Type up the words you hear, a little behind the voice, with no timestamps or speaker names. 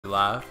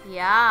live?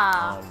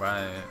 Yeah.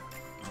 Alright.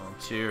 Well,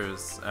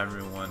 cheers,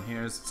 everyone.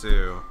 Here's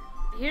to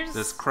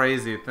this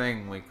crazy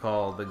thing we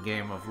call the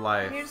game of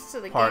life. Here's to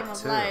the part game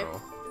of 2. life.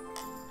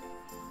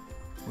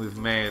 We've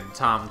made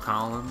Tom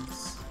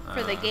Collins.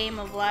 For the game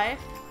of life.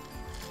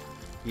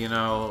 You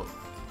know,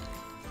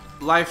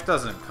 life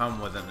doesn't come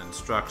with an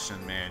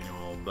instruction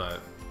manual,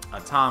 but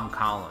a Tom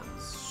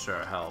Collins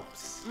sure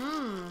helps.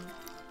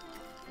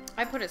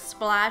 I put a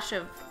splash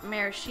of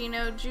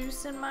maraschino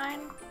juice in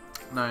mine.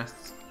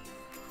 Nice.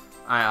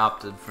 I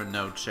opted for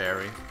no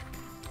cherry,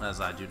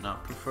 as I do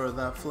not prefer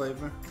that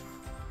flavor.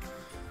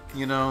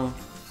 You know,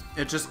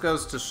 it just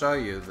goes to show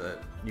you that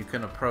you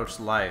can approach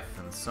life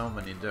in so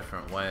many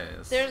different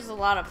ways. There's a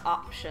lot of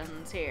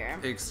options here.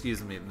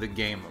 Excuse me, the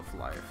game of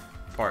life,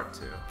 part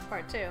 2.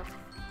 Part 2.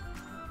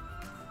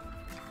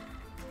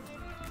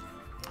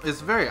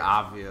 It's very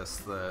obvious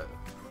that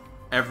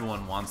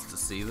everyone wants to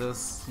see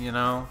this, you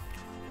know?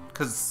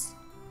 Because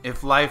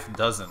if life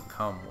doesn't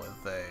come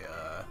with a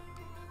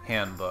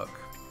handbook,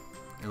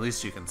 at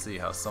least you can see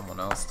how someone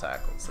else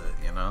tackles it,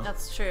 you know?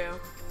 That's true.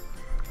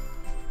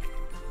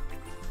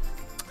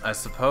 I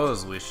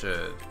suppose we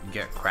should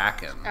get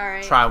cracking.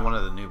 Alright. Try one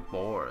of the new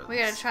boards. We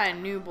gotta try a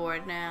new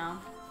board now.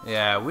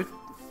 Yeah,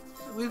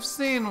 we've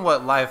seen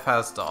what life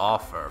has to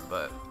offer,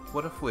 but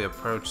what if we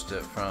approached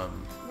it from...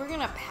 We're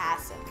gonna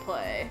pass and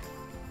play.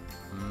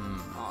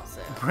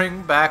 Also.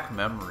 Bring back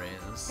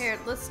memories. Here,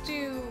 let's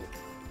do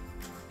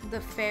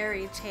the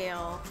fairy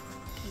tale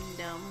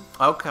kingdom.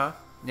 Okay.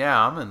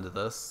 Yeah, I'm into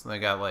this. They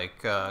got like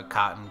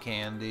cotton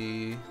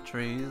candy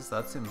trees.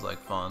 That seems like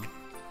fun.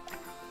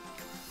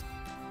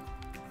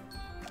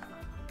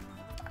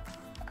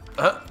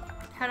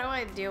 How do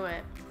I do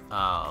it?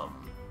 A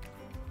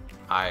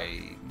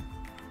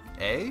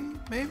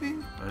maybe?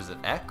 Or is it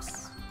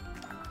X?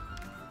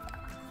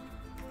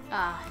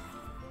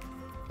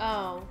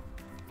 Oh.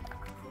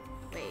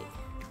 Wait.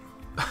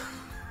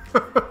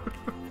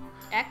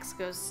 X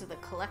goes to the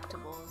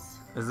collectibles.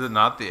 Is it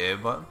not the A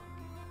button?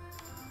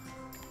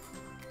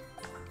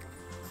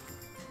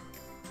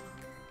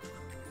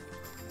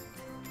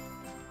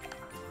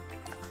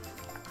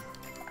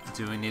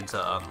 Do we need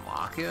to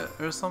unlock it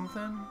or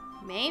something?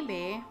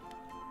 Maybe.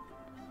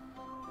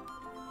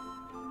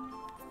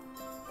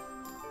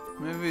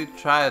 Maybe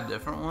try a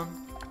different one?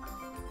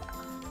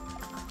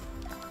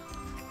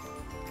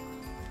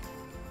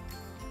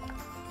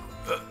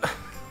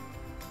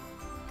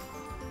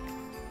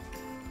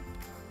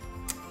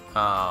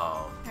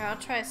 Oh. Here, I'll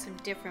try some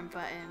different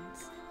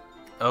buttons.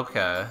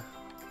 Okay.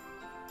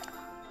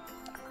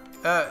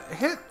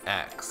 Hit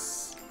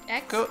X.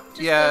 X Go-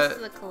 just yeah. goes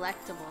to the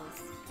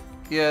collectibles.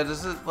 Yeah,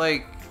 does it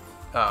like...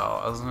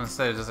 Oh, I was gonna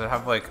say, does it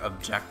have like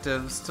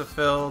objectives to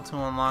fill to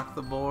unlock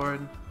the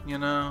board, you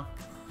know?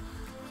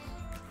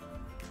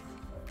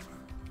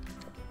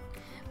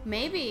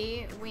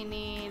 Maybe we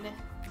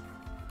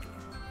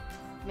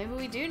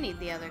do need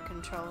the other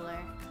controller.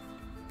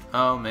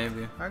 Oh,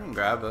 maybe. I can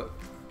grab it.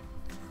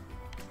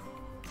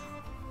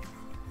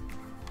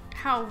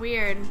 How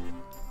weird.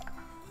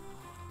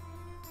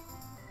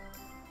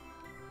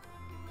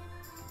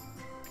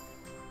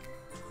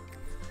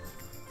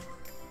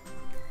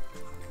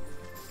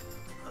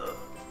 Oh,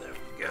 there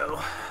we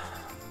go.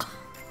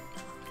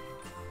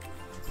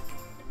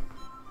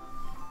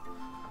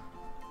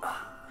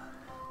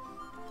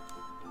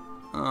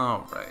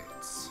 Alright.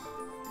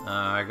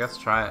 I guess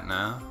try it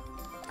now.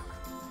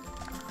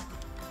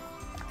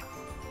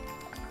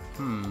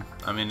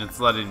 I mean, it's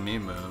letting me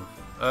move.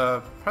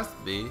 Press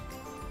B.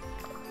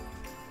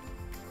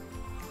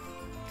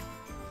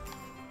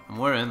 And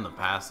we're in the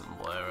pass and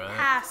play, right?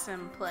 Pass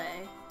and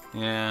play.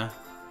 Yeah.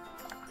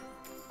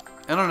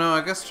 I don't know,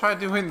 I guess try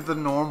doing the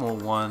normal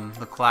one,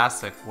 the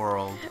classic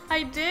world.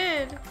 I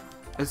did.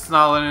 It's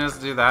not letting us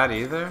do that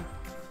either?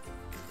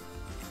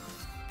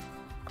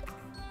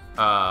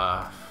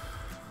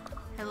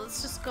 Hey,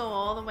 let's just go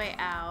all the way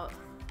out.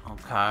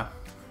 Okay.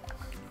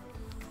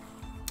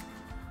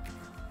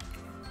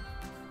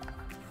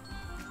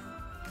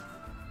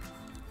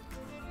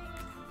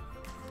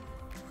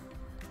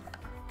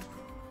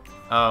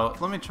 Oh,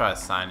 let me try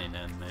signing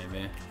in,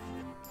 maybe.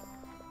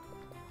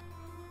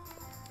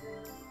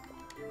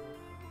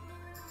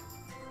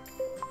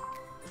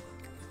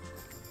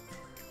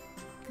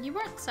 You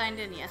weren't signed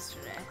in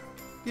yesterday.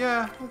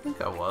 Yeah, I think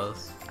I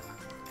was.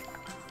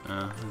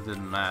 It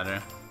didn't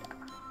matter.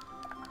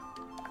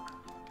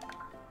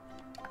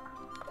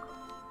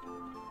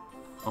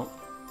 Oh.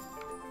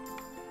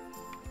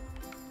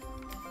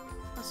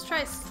 Let's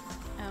try.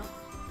 Oh.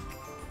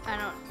 I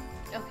don't.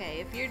 Okay,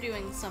 if you're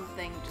doing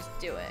something, just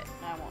do it.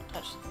 I won't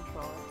touch the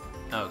controller.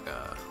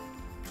 Okay.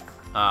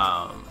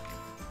 I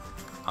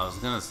was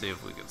gonna see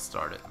if we could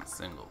start it in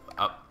single.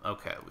 Oh,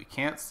 okay, we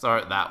can't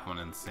start that one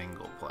in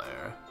single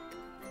player.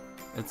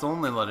 It's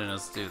only letting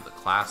us do the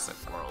classic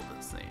world,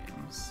 it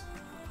seems.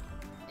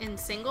 In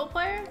single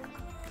player?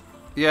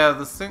 Yeah,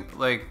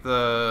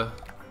 the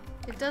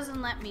It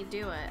doesn't let me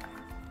do it.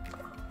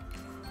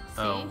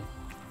 See? Oh.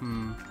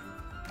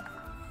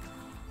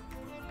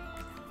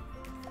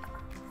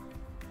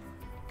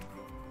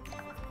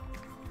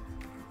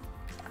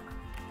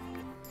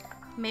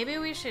 Maybe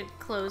we should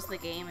close the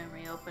game and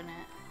reopen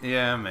it.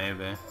 Yeah,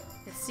 maybe.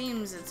 It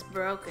seems it's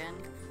broken.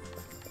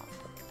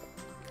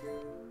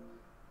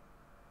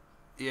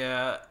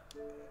 Yeah,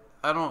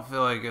 I don't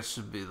feel like it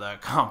should be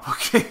that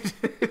complicated.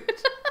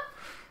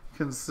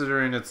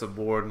 Considering it's a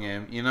board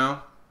game, you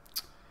know?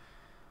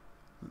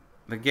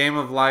 The game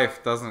of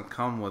life doesn't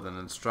come with an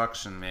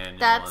instruction manual.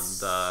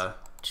 That's and,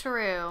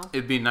 true.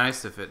 it'd be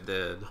nice if it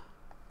did.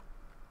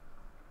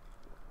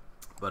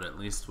 But at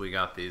least we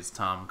got these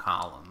Tom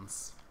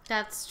Collins.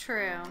 That's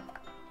true.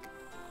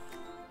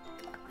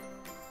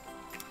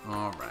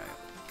 Alright.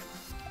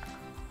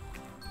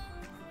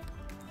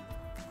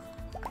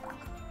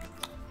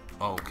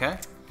 Okay.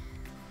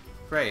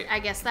 Great. I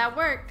guess that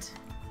worked.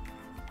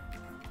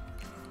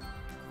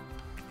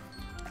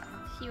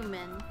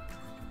 Human.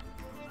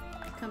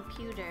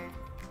 Computer.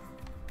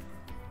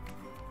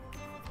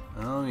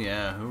 Oh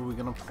yeah, who are we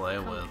gonna play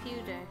with?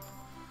 Computer.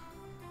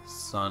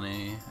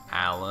 Sunny,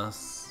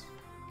 Alice.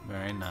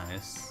 Very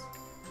nice.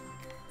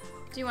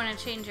 Do you want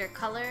to change your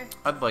color?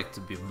 I'd like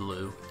to be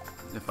blue,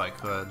 if I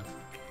could.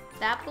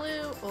 That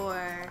blue or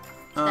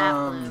that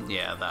blue?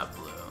 Yeah, that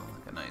blue.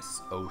 Like a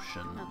nice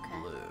ocean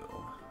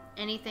blue.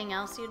 Anything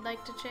else you'd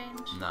like to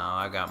change? No,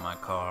 I got my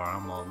car.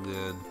 I'm all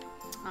good.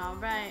 All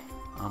right.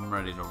 I'm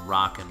ready to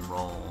rock and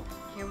roll.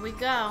 Here we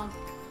go.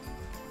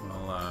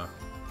 Well,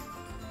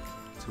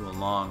 to a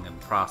long and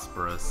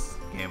prosperous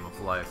Game of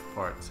Life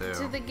Part 2.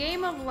 To the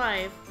Game of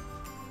Life.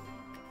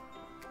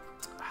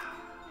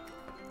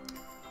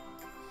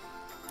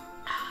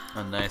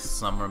 A nice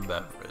summer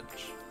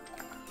beverage.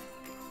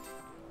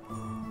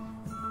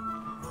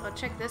 Oh,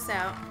 check this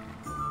out.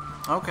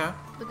 Okay.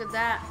 Look at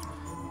that.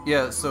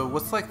 Yeah, so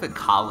what's like the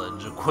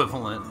college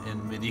equivalent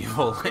in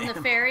medieval In land?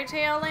 the fairy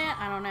tale land?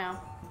 I don't know.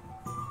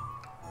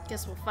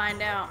 Guess we'll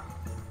find out.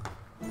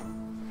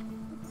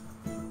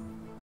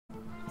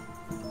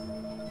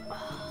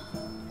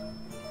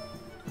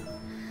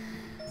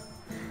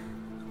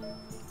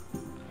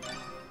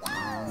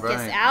 Right.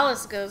 Guess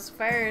Alice goes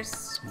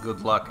first.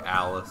 Good luck,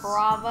 Alice.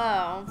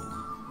 Bravo.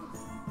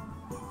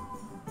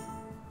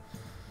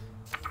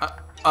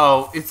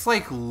 Oh, it's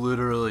like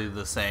literally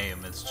the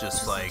same. It's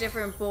just like a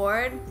different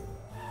board.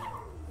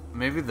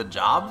 maybe the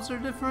jobs are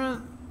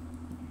different.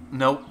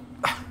 Nope.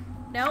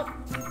 Nope.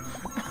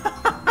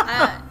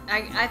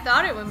 I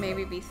thought it would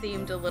maybe be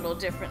themed a little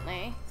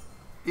differently.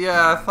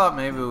 Yeah, I thought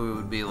maybe we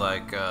would be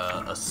like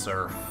a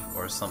serf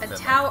or something A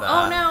tower. like that.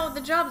 Oh no, the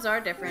jobs are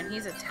different.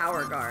 He's a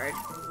tower guard.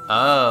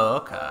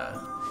 Oh, okay.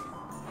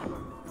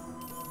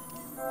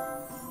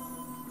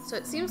 So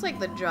it seems like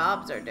the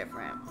jobs are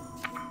different.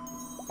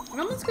 It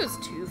almost goes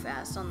too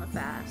fast on the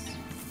fast.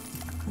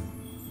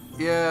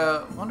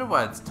 Yeah, wonder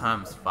why it's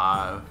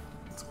 ×5.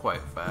 It's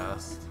quite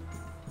fast.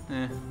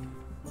 Eh.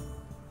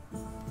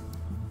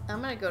 I'm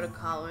gonna go to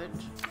college.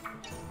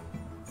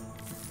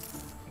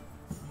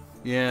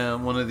 Yeah,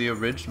 one of the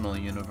original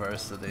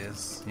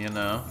universities, you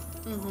know?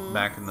 Mm-hmm.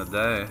 Back in the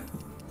day.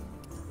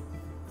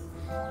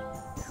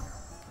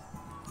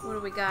 What do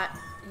we got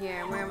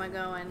here? Where am I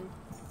going?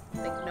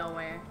 Like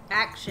nowhere.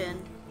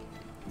 Action.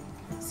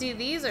 See,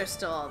 these are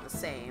still all the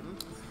same.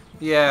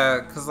 Yeah,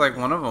 because like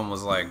one of them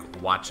was like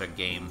watch a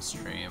game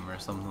stream or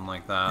something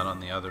like that on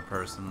the other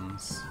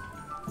person's.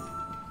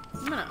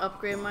 I'm gonna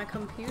upgrade my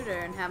computer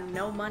and have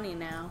no money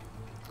now.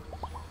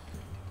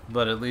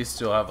 But at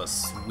least you'll have a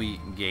sweet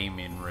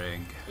gaming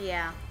rig.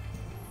 Yeah.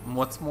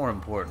 What's more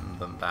important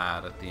than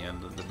that at the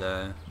end of the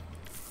day?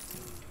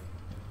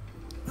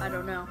 I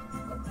don't know.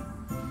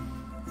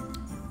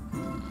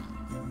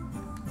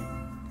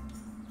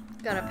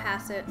 Gotta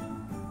pass it.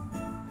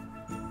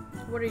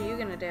 What are you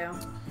gonna do?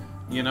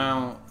 You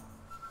know,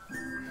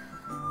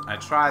 I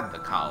tried the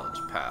college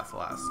path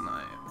last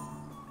night.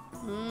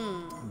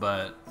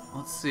 But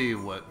let's see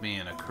what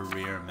being a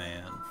career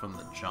man from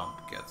the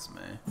jump gets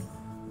me.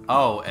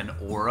 Oh, an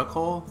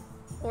oracle?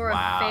 Or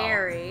Wow. a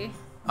fairy.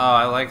 Oh,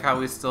 I like how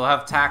we still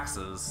have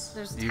taxes.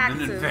 There's even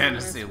taxes in in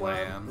fantasy this world.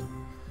 land.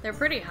 They're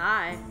pretty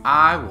high.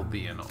 I will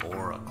be an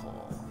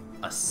oracle.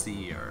 A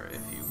seer,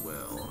 if you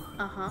will.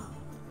 Uh-huh.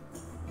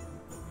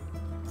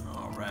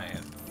 Alright.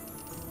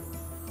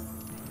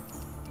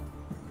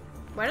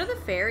 Why do the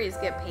fairies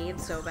get paid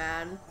so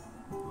bad?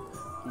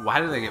 Why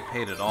do they get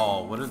paid at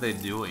all? What are they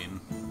doing?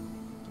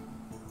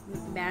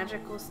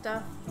 Magical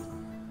stuff?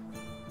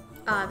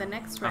 The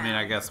next round. I mean,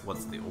 I guess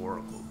what's the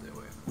oracle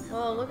doing?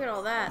 Well, look at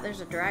all that.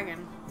 There's a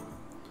dragon.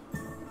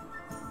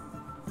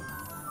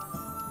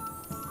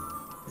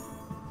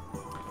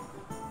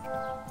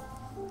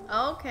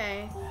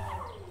 Okay.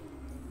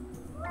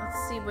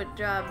 Let's see what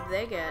job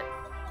they get.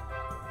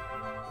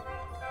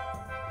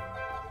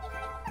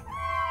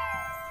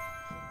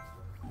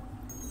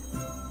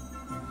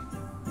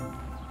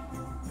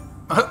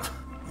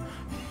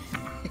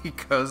 He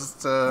goes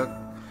to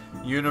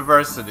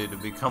university to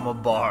become a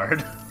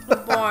bard.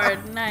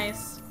 Bored.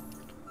 Nice.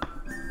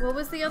 What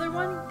was the other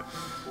one?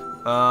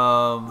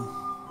 I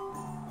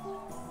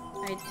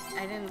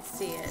didn't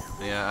see it.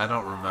 Yeah, I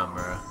don't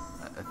remember.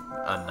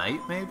 A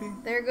knight, maybe?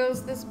 There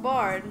goes this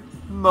bard.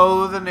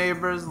 Mow the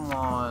neighbor's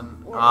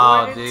lawn. Or Oh,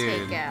 order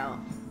dude. takeout.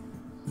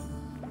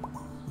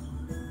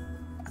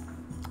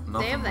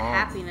 Nothing They have the wrong.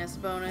 happiness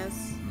bonus.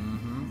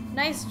 Mm-hmm.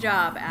 Nice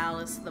job,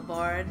 Alice the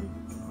Bard.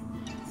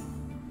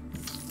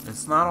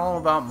 It's not all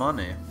about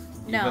money.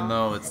 No, Even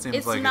though it seems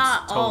it's like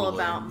not it's totally all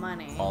about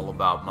money. all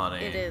about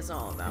money. It is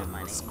all about in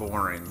money. the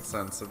scoring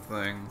sense of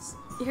things.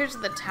 Here's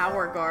the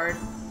tower guard.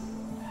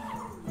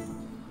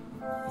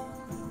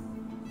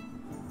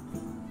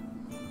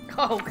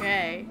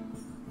 Okay.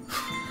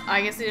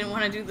 I guess he didn't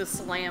want to do the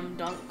slam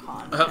dunk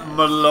contest.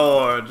 My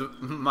lord,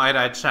 might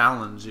I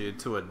challenge you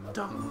to a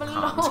dunk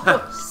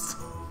contest?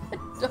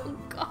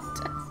 Dunk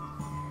contest.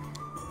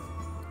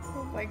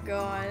 Oh my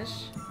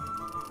gosh.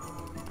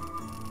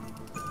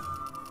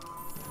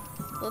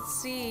 Let's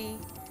see.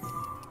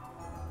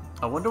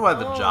 I wonder why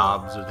the Oh.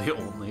 jobs are the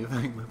only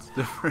thing that's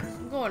different.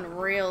 I'm going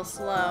real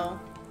slow.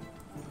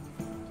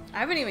 I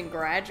haven't even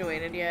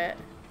graduated yet.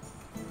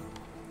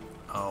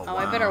 Oh, Oh, wow.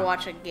 I better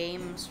watch a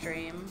game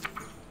stream.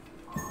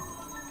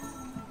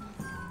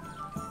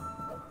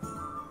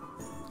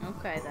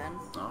 Okay then.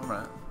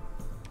 Alright.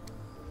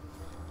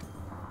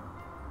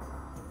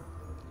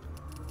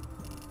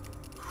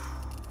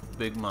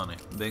 Big money.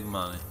 Big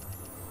money.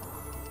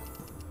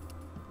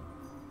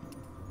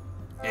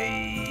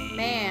 Hey,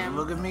 Man.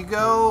 look at me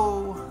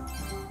go.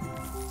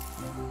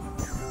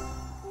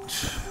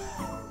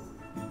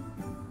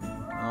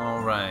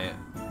 Alright.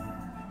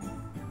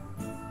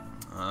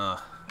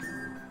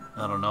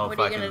 I don't know What if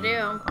are I you can gonna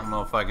do? I don't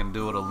know if I can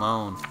do it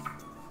alone.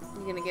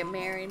 You gonna get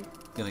married?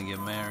 Gonna get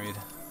married.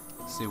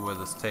 See where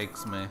this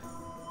takes me.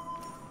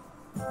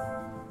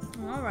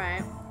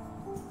 Alright.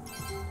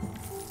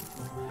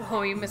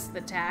 Oh, you missed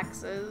the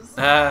taxes.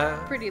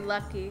 A Pretty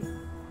lucky.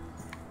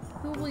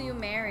 Who will you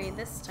marry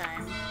this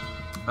time?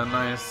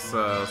 nice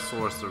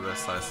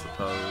sorceress, I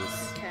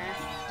suppose. Okay.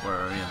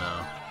 Where, you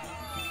know,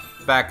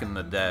 back in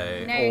the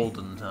day, Now you-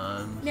 olden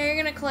times. Now you're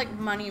gonna collect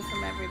money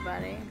from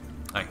everybody.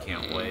 I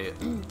can't wait.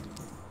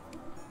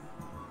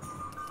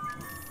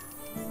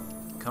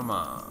 Come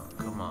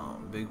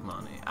on, big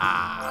money.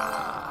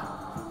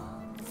 Ah.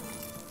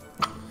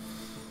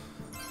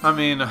 I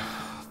mean,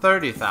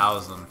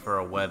 30,000 for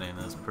a wedding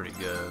is pretty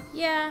good.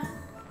 Yeah.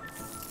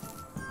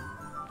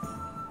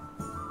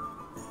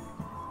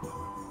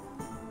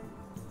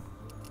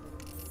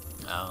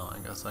 Oh, I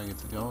guess I get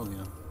to go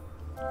again.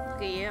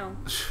 Look at you.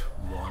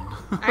 One.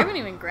 I haven't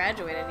even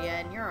graduated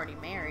yet, and you're already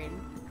married.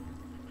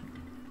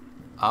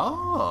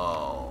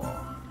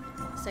 Oh.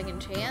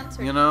 Second chance,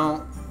 or You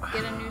know,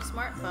 get a new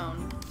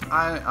smartphone.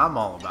 I'm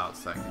all about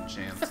second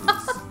chances.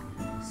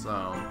 So,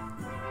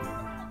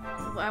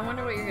 I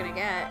wonder what you're gonna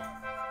get.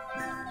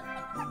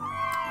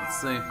 let's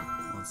see.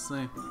 Let's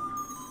see.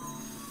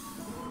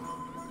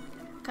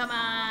 Come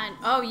on.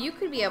 Oh, you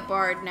could be a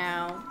bard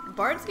now.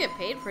 Bards get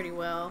paid pretty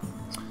well.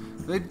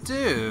 They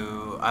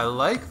do. I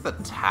like the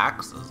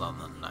taxes on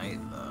the knight,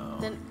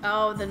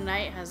 though. The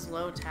knight has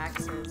low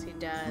taxes. He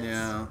does.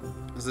 Yeah.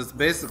 Because it's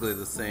basically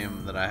the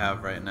same that I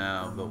have right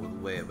now, but with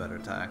way better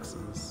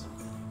taxes.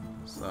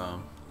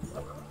 So,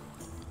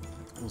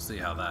 we'll see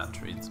how that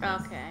treats me.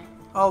 Okay.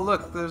 Oh,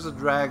 look, there's a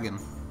dragon.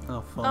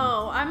 How fun.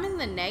 Oh, I'm in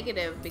the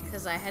negative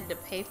because I had to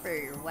pay for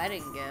your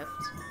wedding gift.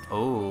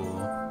 Oh.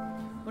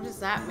 What does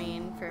that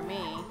mean for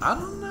me? I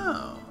don't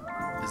know.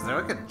 Is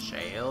there like a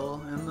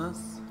jail in this?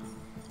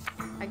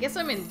 I guess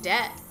I'm in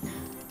debt.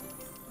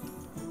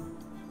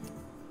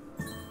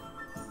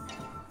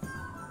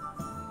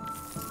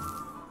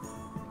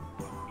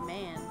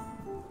 Man.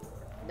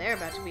 They're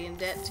about to be in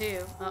debt too.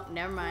 Oh,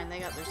 never mind. They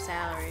got their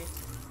salary.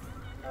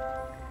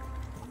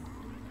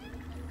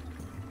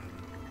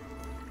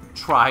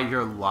 Try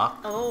your luck.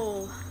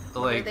 Oh.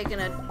 What are Like, they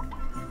gonna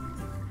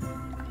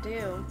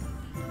do?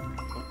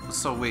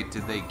 so wait,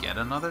 did they get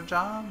another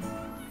job?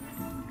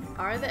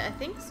 Are they? I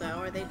think so.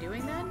 Are they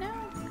doing that now?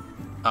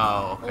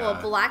 Oh, okay. Oh,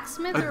 a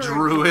blacksmith A or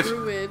druid. a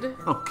druid?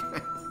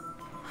 Okay.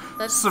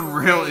 That's Some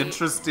real great.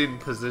 interesting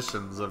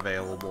positions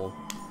available.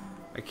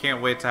 I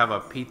can't wait to have a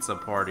pizza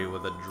party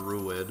with a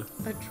druid.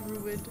 A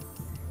druid.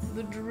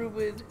 The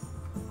druid.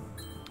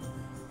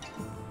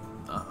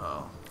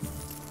 Uh-oh.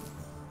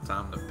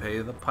 Time to pay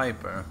the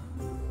piper.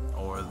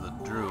 Or the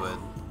druid.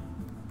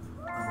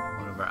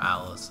 Whatever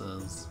Alice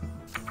is.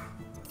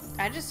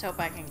 I just hope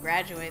I can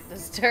graduate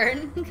this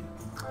turn.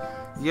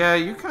 Yeah,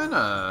 you kind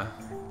of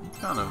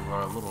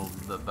are a little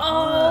bit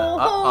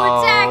behind.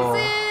 Oh,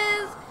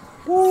 taxes!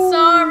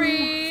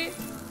 Sorry.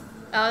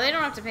 Oh, they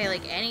don't have to pay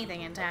like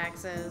anything in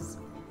taxes.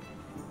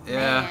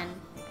 Yeah. Man.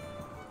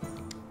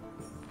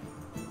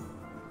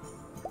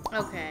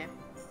 Okay.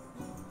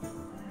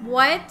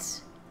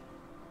 What?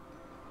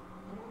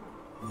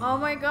 Oh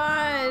my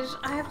gosh!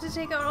 I have to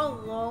take out a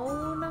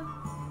loan.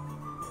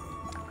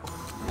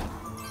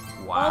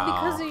 Wow. All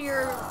because of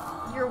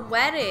your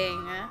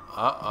wedding.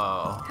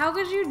 Uh-oh. How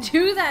could you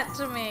do that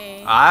to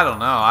me? I don't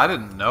know. I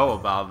didn't know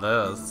about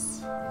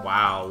this.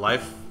 Wow,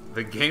 life.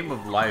 The game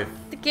of life.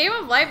 The game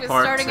of life is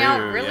Part starting two,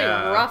 out really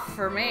yeah. rough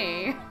for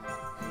me.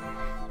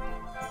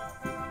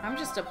 I'm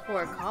just a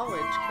poor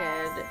college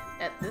kid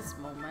at this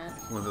moment.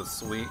 With a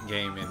sweet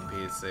gaming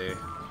PC.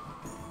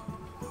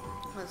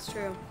 That's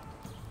true.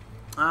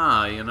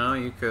 Ah, you know,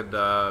 you could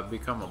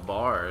become a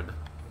bard.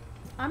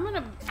 I'm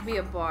gonna be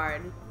a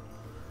bard.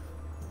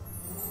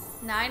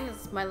 9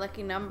 is my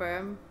lucky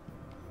number.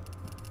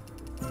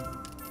 I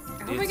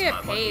hope I It's get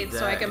my paid lucky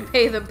so I day. can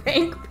pay the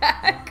bank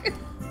back.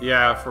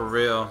 Yeah, for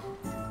real.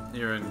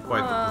 You're in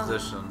quite the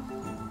position.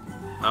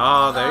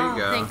 Oh, there you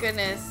go. Thank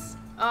goodness.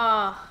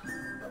 Oh,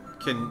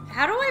 Can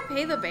how do I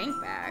pay the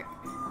bank back?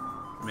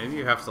 maybe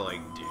you have to like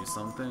do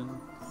something?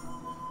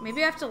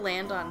 Maybe I have to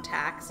land on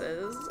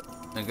taxes.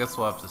 I guess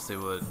we'll have to see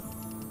what,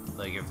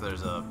 like, if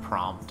there's a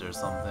prompt or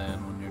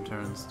something when your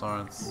turn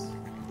starts.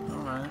 All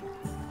right.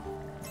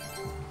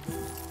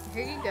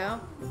 Here you go.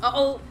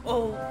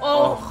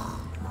 Oh.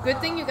 Good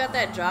thing you got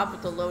that job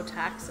with the low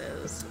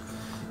taxes.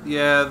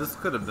 Yeah, this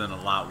could have been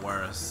a lot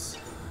worse.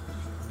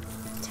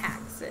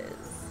 Taxes.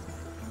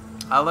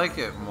 I like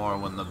it more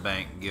when the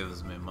bank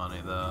gives me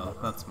money, though.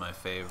 That's my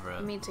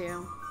favorite. Me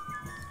too.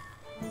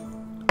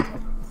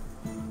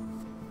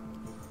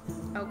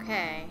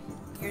 Okay,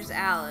 here's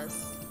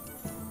Alice.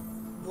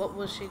 What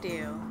will she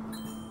do?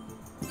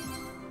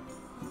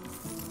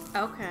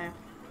 Okay.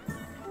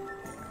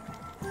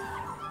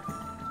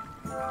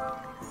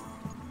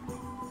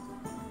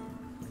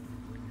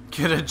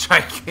 Get a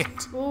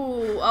gigantic.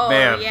 Ooh, oh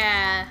Man,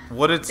 yeah.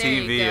 What a There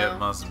you TV go. it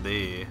must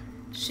be.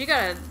 She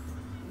got a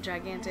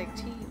gigantic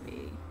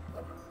TV.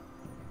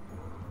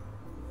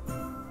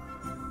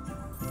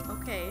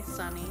 Okay,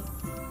 Sonny.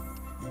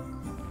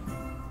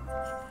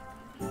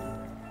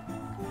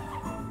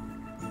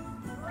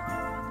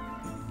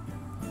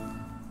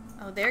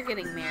 Oh, they're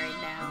getting married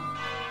now.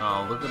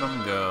 Oh, look at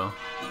them go.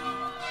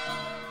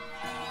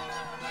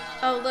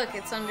 Oh, look,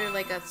 it's under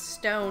like a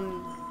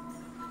stone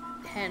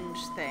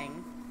henge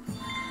thing.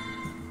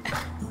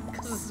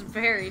 Because this is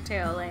fairy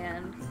tale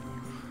land.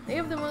 They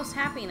have the most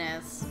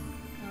happiness.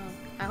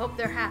 Oh, I hope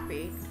they're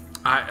happy.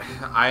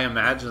 I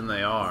imagine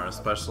they are,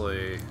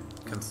 especially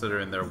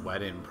considering their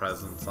wedding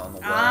presents on the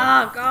way.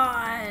 Oh,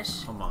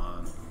 gosh. Come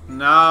on.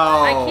 No!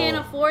 I can't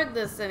afford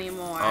this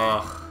anymore.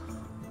 Ugh.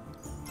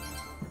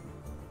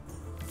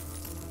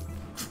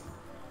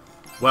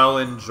 Well,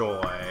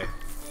 enjoy.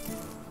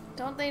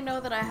 Don't they know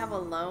that I have a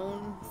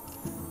loan?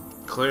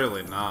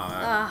 Clearly not.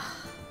 Ugh.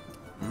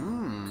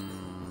 Mmm.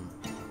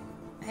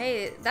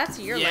 Hey, that's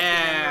your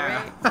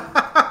Yeah. lucky number,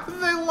 right?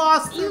 They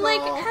lost You it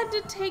like all. had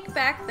to take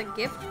back the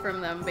gift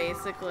from them,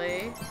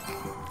 basically.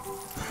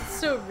 It's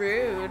so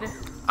rude.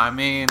 I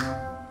mean,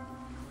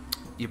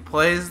 you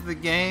plays the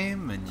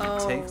game and you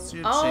takes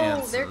your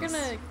chances. Oh, they're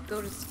gonna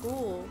go to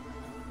school.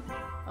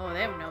 Oh,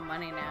 they have no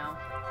money now.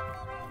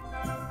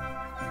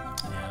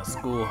 Yeah,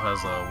 school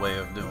has a way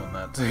of doing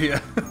that to you.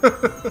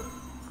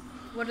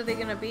 What are they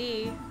gonna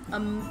be? A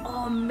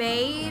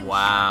mage?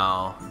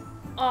 Wow.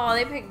 Oh,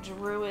 they picked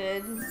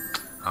druid.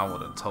 I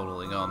would have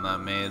totally gone that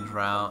mage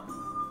route.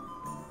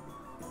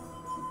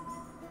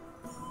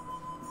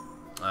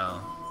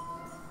 Oh.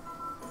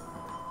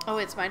 Oh,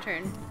 it's my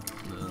turn.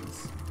 It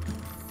is.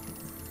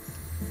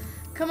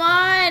 Come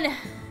on!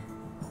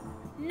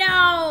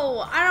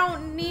 No! I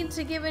don't need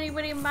to give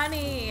anybody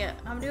money.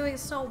 I'm doing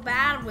so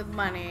bad with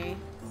money.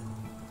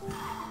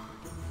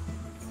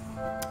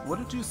 What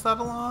did you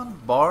settle on?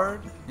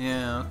 Bard?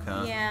 Yeah,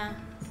 okay. Yeah.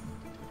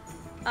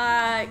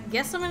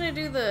 Guess I'm gonna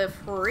do the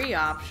free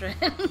option.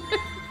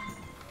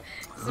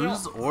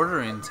 Who's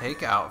ordering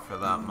takeout for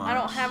that much? I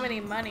don't have any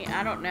money.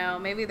 I don't know.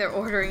 Maybe they're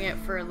ordering it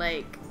for,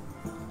 like,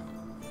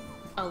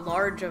 a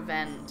large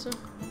event.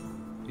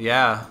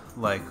 Yeah,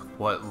 like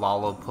what,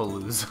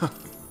 Lollapalooza?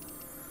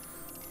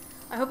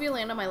 I hope you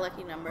land on my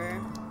lucky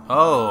number.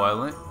 Oh,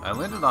 I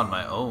landed on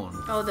my own.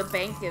 Oh, the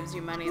bank gives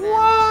you money then.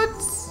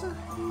 What?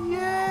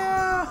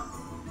 Yeah.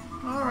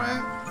 All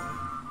right.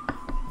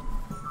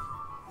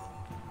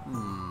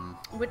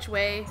 Which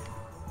way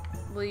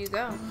will you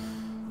go?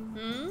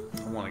 Hmm?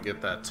 I want to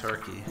get that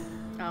turkey.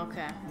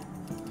 Okay.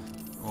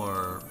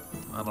 Or,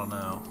 I don't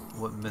know.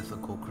 What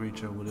mythical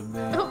creature would it be?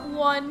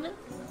 1.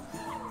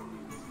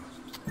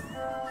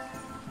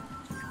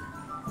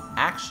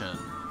 Action.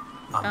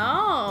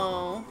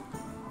 Oh.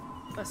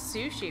 A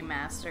sushi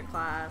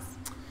masterclass.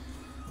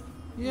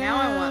 Now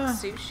I want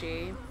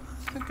sushi.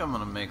 I think I'm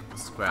gonna make the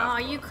scrap. Oh,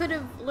 you could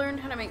have learned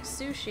how to make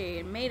sushi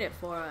and made it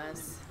for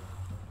us.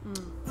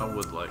 I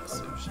would like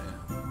sushi.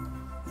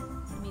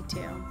 Me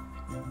too.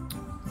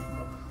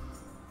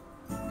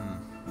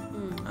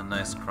 A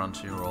nice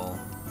crunchy roll.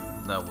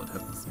 That would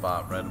hit the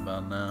spot right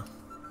about now.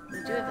 We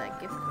do have that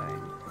gift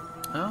card.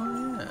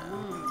 Oh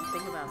yeah.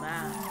 Think about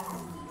that.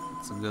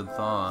 It's a good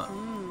thought.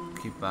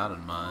 Keep that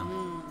in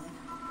mind.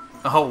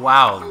 Oh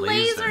wow,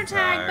 Laser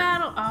tag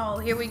battle. Oh,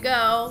 here we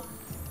go.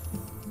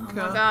 Oh my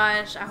Okay.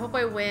 gosh. I hope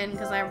I win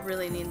because I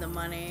really need the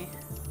money.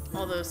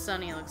 Although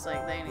Sunny looks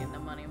like they need the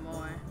money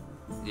more.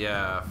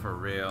 Yeah, for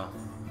real.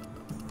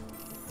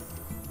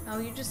 Oh,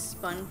 you just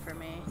spun for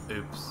me.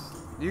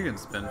 Oops. You can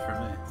spin for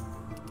me.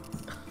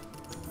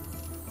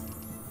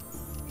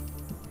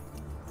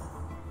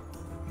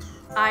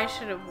 I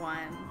should have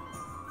won.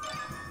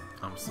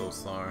 I'm so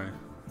sorry.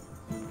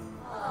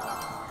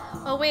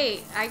 Oh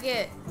wait, I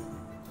get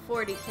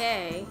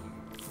 40k.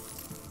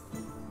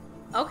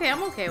 Okay,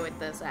 I'm okay with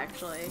this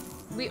actually.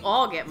 We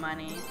all get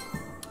money.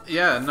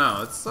 Yeah,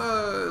 no, it's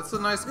a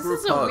nice This group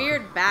is a hug.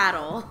 weird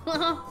battle.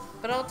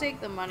 But I'll take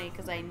the money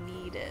because I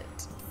need it.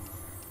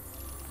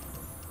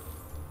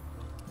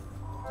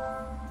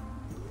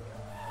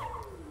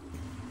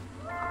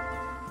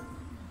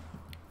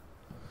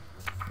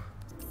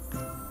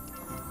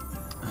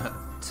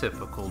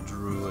 Typical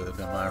druid,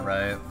 am I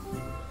right?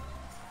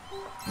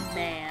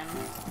 Man.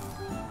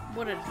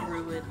 What a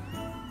druid.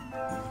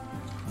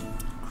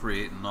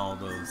 Creating all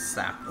those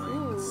saplings.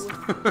 Ooh.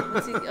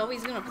 What's he, oh,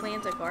 he's gonna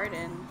plant a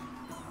garden.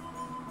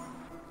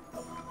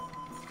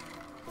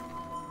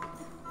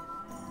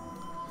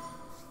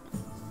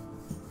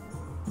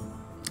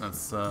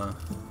 That's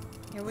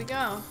Here we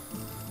go.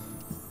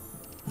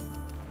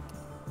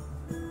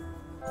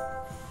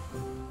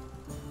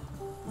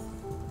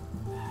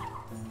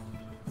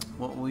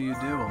 what will you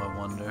do, I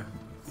wonder?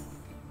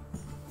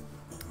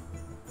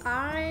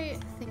 I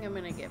think I'm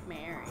gonna get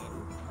married,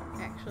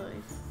 actually.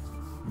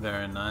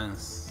 Very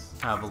nice.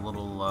 Have a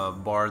little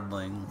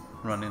bardling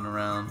running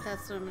around.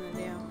 That's what I'm gonna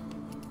do.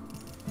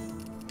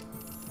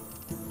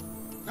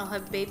 I'll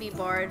have baby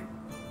Bard,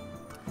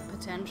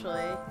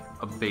 potentially.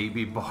 A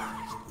baby bard.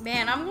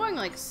 Man, I'm going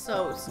like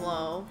so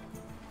slow.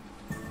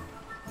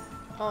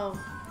 Oh,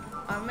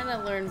 I'm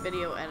gonna learn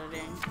video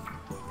editing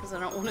because I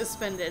don't want to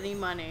spend any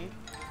money.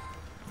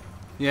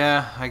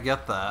 Yeah, I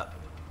get that.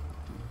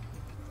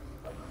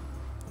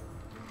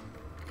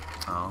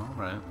 All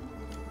right.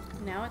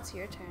 Now it's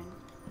your turn.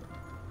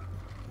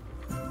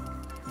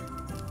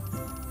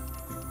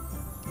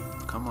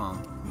 Come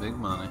on, big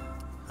money.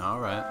 All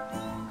right.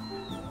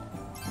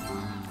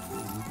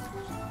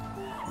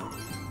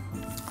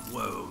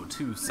 Whoa,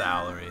 2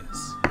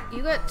 salaries.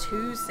 You got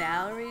 2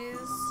 salaries?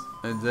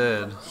 I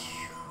did.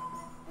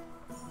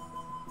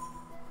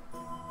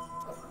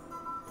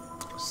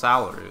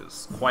 Salary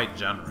is quite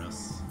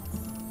generous.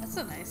 That's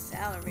a nice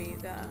salary you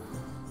got.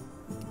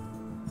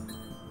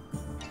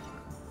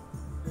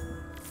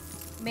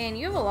 Man,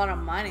 you have a lot of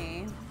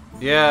money.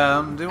 Yeah,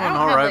 I'm doing I don't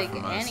alright have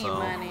for like any myself.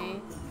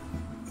 money.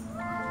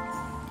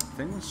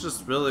 Things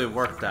just really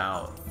worked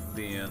out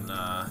being,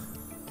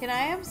 Can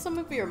I have some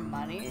of your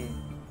money?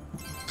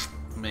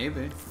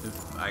 maybe.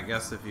 I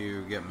guess if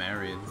you get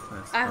married.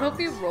 I hope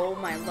suppose. you roll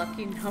my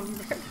lucky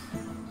number.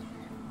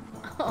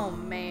 Oh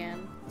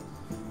man.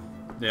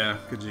 Yeah,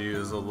 could you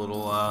use a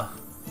little,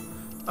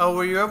 Oh,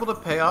 were you able to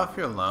pay off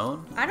your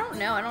loan? I don't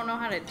know. I don't know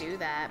how to do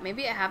that.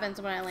 Maybe it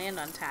happens when I land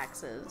on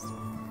taxes.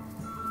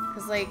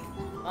 Because, like,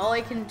 all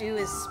I can do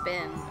is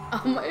spin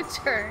on my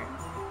turn.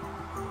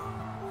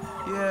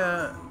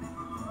 Yeah.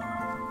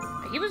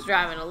 He was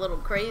driving a little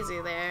crazy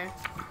there.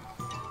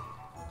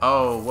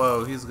 Oh,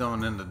 whoa, he's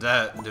going into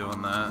debt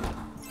doing that.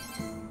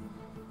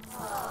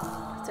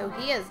 So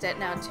he has debt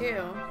now,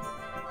 too.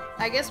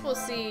 I guess we'll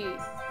see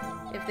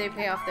if they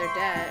pay off their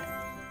debt.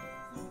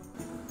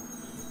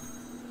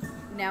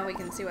 Now we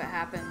can see what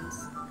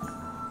happens.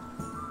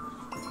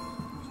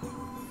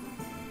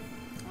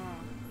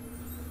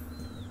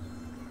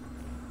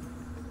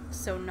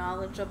 So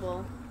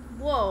knowledgeable.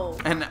 Whoa.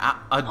 And a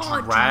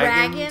Oh,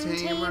 dragon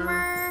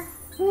tamer?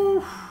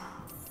 Whew.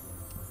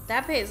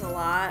 That pays a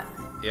lot.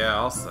 Yeah,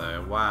 I'll say.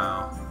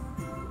 Wow.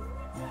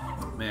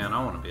 Man,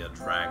 I want to be a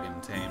dragon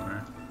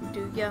tamer.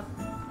 Do ya?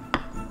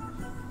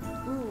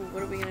 Ooh,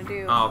 what are we gonna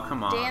do? Oh,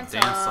 come on. Dance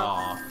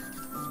off.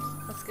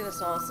 Let's get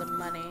us all some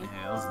money.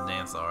 Yeah, let's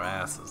dance our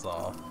asses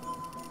off.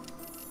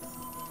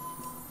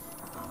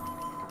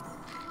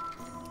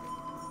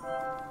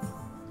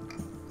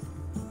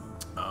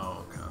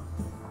 Oh, okay.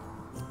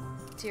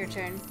 It's your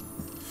turn.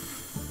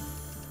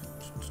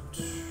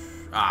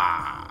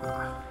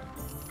 Ah.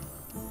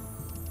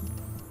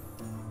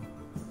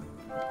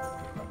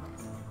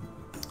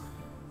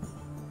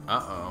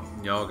 Uh-oh.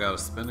 Y'all gotta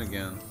spin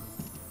again.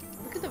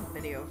 Look at the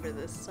video for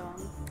this song.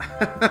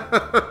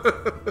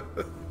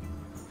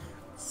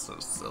 So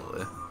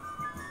silly.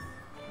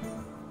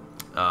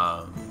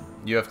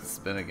 You have to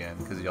spin again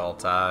because y'all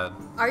tied.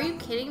 Are you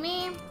kidding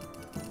me?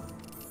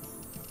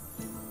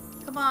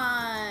 Come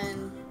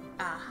on.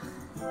 Ah.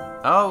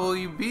 Oh, well,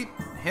 you beat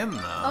him,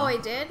 though. Oh, I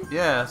did?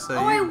 Yeah, so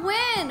Oh, I you...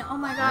 win! Oh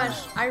my gosh,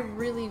 I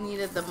really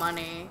needed the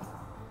money.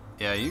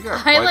 Yeah, you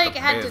got I quite like the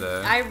had payday.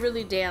 to. I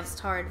really danced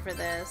hard for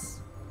this.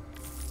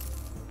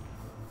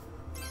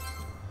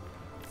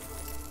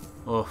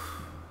 Oof.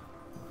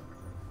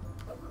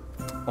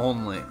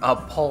 Only a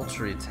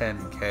paltry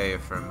 10K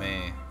for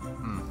me.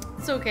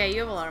 It's okay.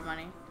 You have a lot of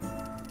money.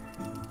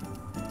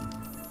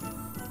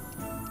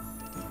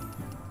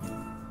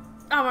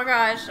 Oh my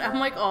gosh, I'm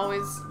like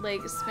always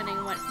like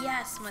spinning one.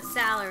 Yes, my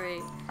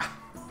salary.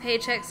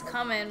 Paycheck's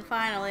coming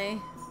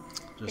finally.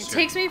 It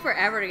takes me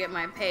forever to get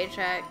my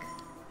paycheck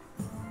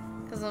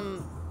because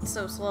I'm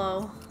so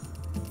slow.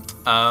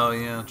 Oh,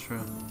 yeah,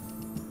 true.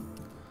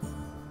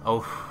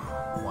 Oh,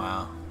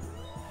 wow.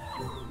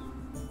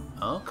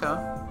 Okay.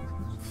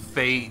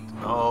 Fate.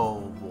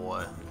 Oh,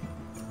 boy.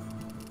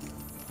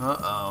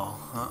 Uh-oh.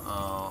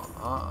 Uh-oh.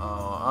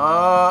 Uh-oh.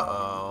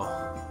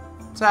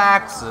 Uh-oh.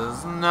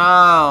 Taxes.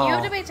 No. You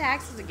have to pay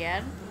taxes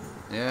again.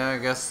 Yeah, I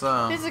guess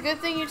so. It's a good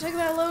thing you took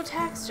that low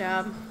tax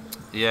job.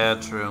 Yeah,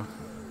 true.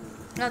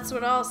 That's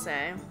what I'll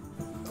say.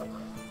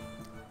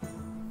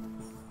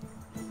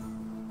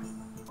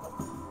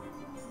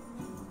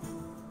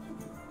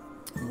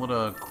 What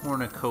a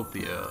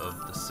cornucopia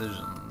of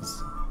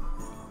decisions.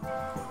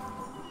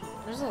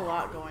 There's a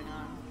lot going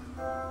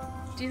on.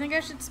 Do you think I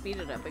should speed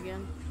it up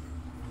again?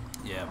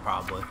 Yeah,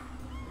 probably.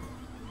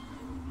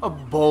 A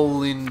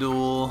bowling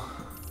duel.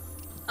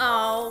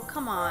 Oh,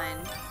 come on.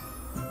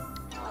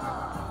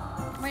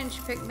 Why didn't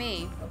you pick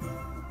me?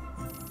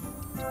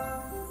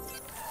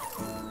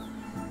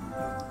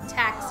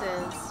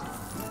 Taxes.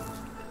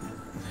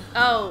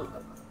 Oh,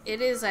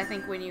 it is, I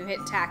think, when you hit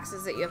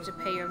taxes that you have to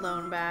pay your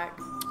loan back.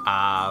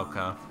 Ah,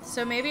 okay.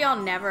 So maybe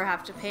I'll never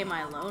have to pay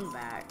my loan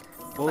back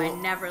if I Well,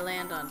 never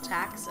land on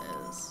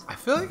taxes. I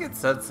feel like it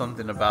said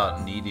something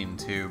about needing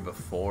to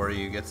before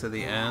you get to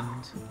the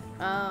end,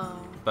 Oh.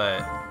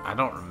 but I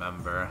don't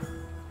remember.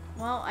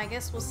 Well, I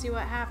guess we'll see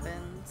what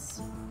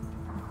happens.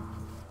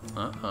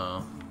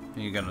 Uh-oh.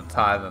 You gonna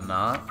tie the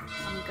knot?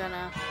 I'm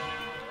gonna...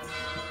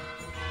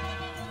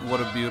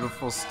 What a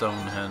beautiful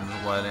Stonehenge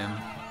wedding.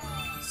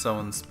 So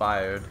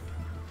inspired.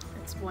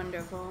 It's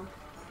wonderful.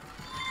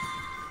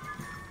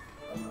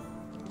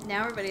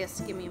 Now everybody has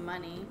to give me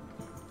money.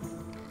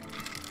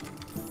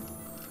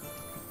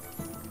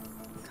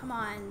 Come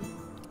on.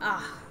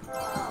 Ah.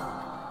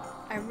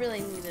 I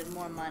really needed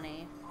more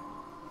money.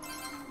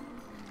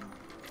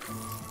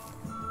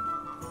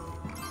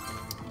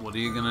 What are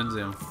you gonna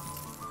do?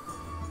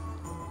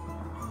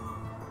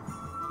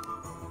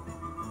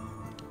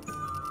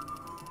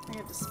 I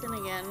have to spin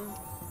again.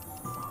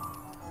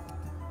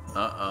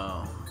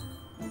 Uh-oh.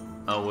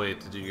 Oh, wait,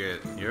 did you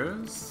get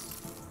yours?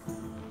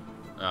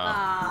 Oh.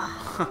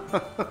 Ah.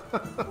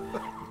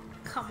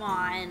 Come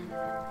on.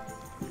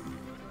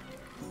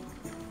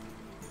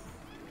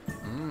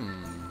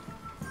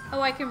 Oh,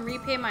 I can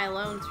repay my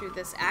loan through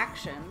this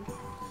action.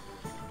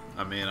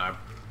 I mean,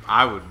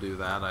 I would do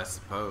that, I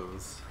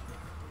suppose.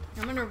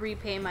 I'm gonna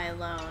repay my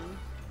loan.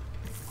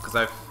 Because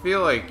I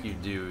feel like you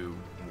do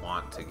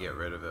want to get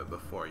rid of it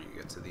before you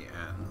get to the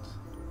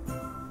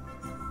end.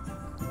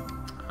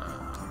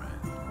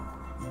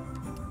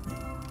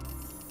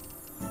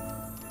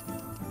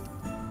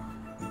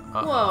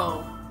 Alright.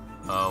 Whoa.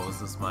 Oh, was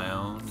this my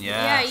own?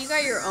 Yeah, Yes. you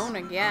got your own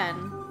again.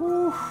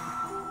 Whew.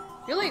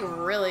 You're like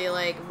really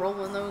like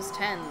rolling those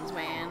tens,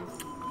 man.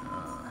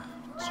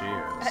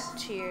 Cheers.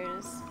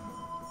 Cheers.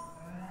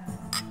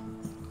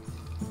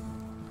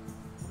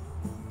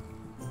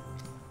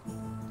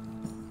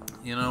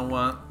 You know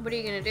what? What are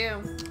you gonna do?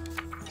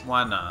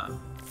 Why not?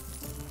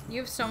 You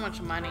have so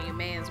much money, you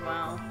may as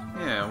well.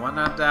 Yeah, why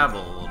not dabble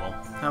a little?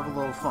 Have a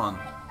little fun.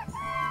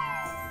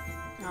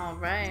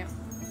 Alright.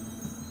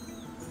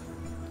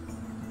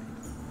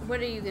 What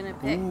are you gonna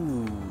pick?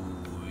 Ooh,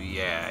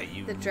 yeah,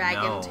 you The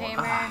Dragon know.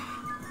 Tamer?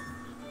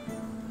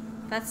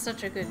 That's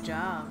such a good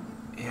job.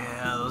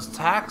 Yeah, those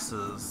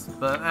taxes,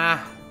 but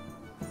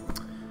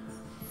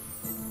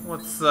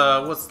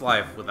what's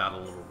life without a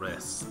little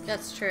risk?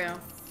 That's true.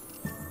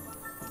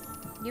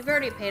 You've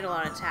already paid a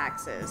lot of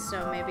taxes,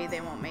 so maybe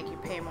they won't make you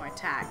pay more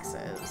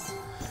taxes.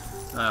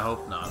 I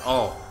hope not.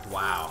 Oh,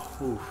 wow.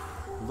 Oof,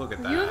 look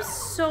at that. You have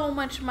so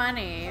much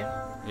money.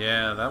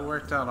 Yeah, that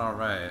worked out all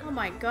right. Oh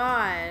my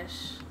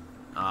gosh.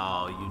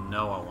 Oh, you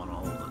know I want to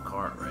hold a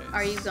cart race.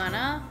 Are you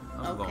gonna?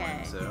 I'm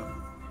Okay. going to.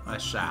 I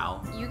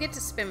shall. You get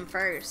to spin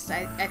first.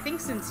 I think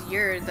since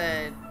you're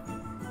the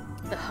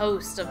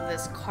host of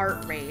this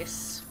cart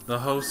race. The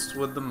host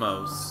with the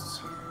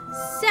most.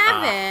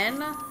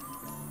 7.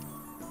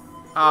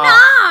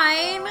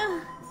 Ah.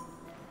 9.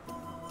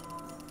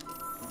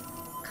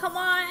 Come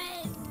on.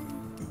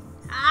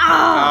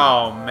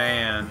 Ow. Oh,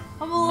 man.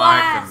 I'm My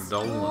last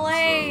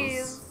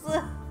condolences.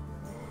 place.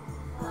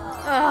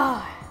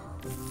 Ugh.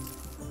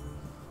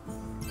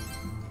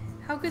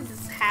 How could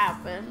this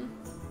happen?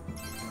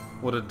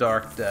 What a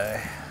dark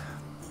day.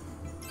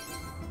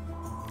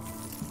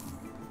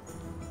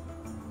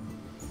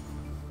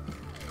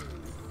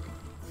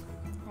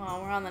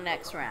 Well, we're on the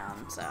next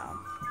round, so.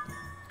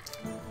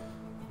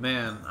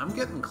 Man, I'm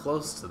getting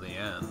close to the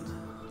end.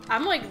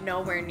 I'm like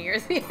nowhere near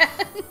the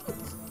end.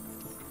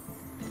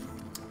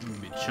 I'm gonna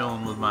be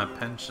chilling with my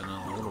pension in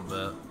a little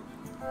bit.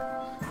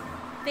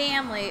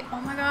 Family.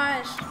 Oh my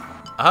gosh.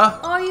 Huh?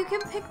 Oh, you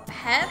can pick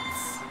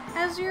pets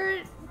as your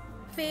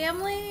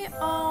family?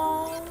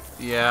 Oh.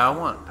 Yeah, I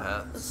want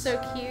That's pets.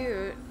 so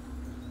cute.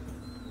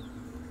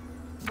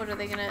 What are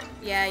they gonna...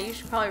 Yeah, you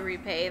should probably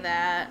repay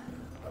that.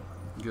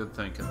 Good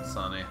thinking,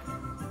 Sonny.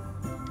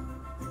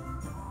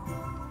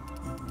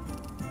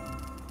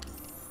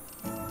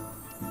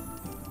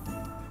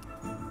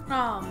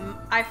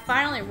 I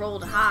finally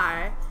rolled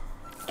high.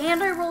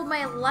 And I rolled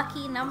my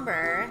lucky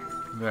number.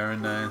 Very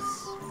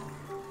nice.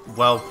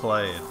 Well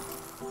played.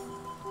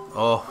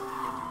 Oh,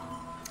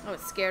 I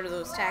was scared of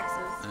those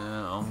taxes.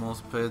 yeah,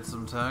 almost paid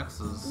some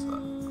taxes.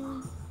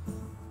 I'm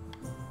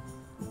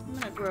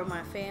gonna grow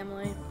my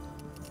family.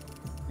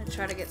 And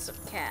try to get some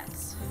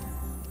cats.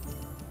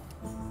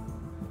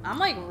 I'm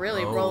like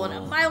really rolling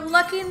up my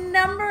lucky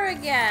number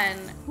again.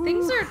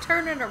 Things are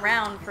turning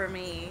around for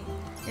me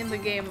in the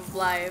game of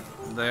life.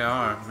 They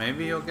are.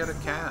 Maybe you'll get a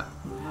cat.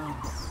 Who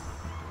knows?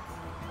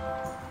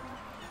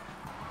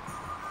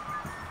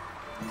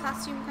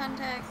 Costume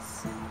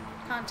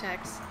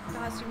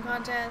costume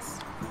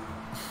contest.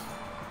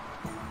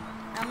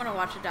 I'm gonna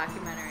watch a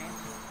documentary.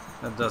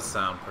 That does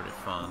sound pretty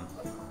fun.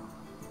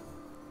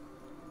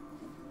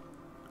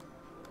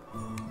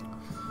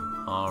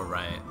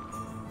 Alright.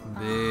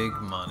 Big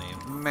money.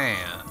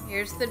 Man.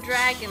 Here's the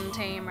dragon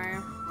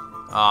tamer.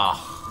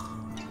 Oh.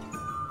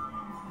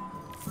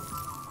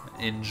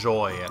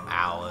 Enjoy it,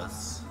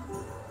 Alice.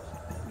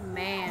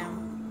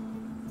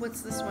 Man.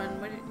 What's this one?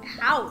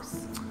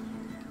 House.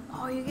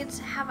 Oh, you get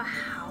to have a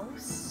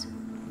house?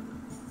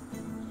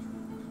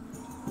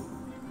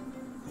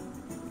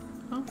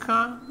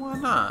 Okay, why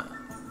not?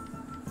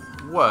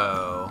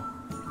 Whoa.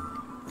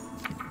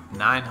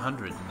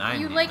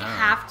 999. You like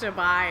have to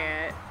buy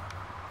it.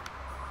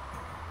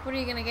 What are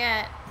you gonna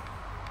get?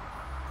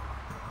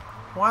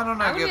 Why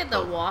don't I would get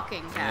the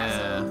walking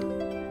castle.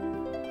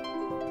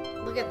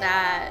 Yeah. Look at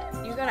that.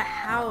 You got a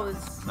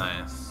house.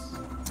 Nice.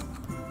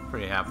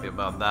 Pretty happy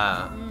about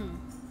that.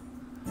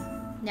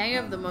 Now you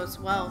have the most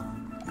wealth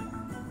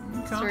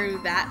Okay. through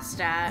that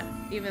stat,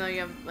 even though you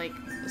have like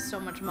so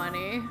much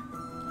money.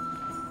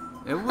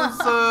 It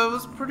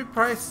was pretty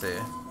pricey.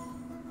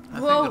 I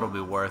think it'll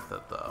be worth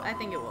it though. I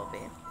think it will be.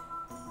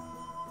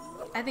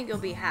 I think you'll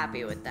be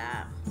happy with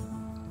that.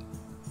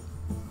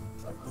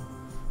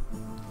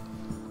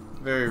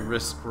 Very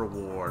risk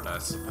reward, I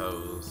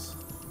suppose.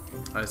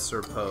 I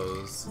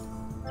suppose.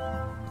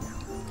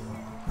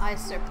 I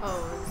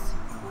suppose.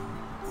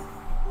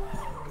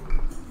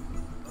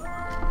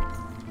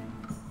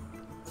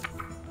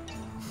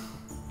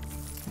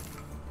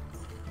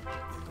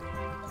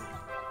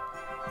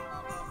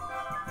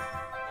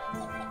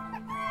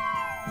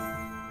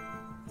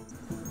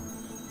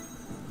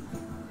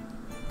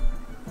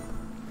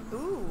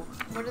 Ooh,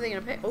 what are they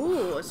gonna pick?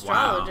 Ooh,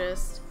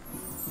 astrologist.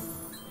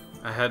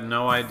 I had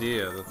no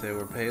idea that they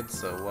were paid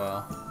so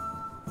well.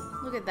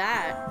 Look at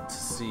that. To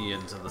see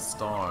into the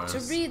stars. To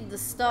read the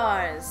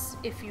stars,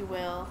 if you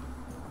will.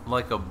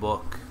 Like a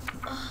book.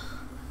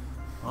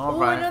 All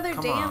Ooh, right, another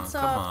come dance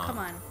on, off. come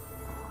on. Come on.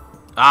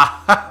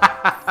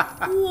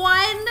 Ah!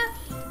 One.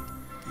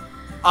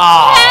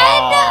 Oh, 10?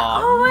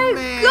 Oh my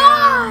man.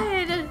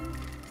 god!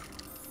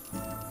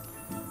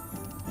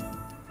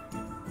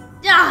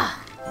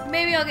 Ah,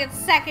 maybe I'll get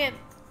second.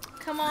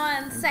 Come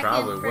on, second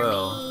probably for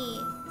will. me.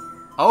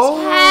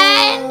 Oh!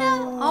 10?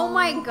 Oh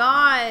my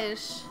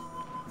gosh.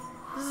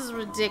 This is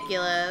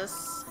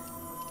ridiculous.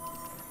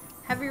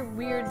 Have your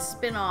weird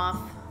spin-off.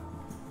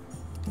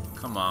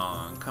 Come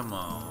on, come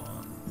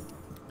on.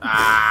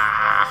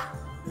 Ah!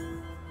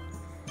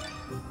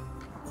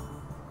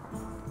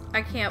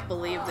 I can't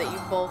believe that you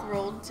both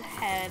rolled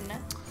 10.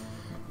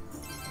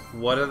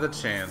 What are the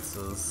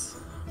chances?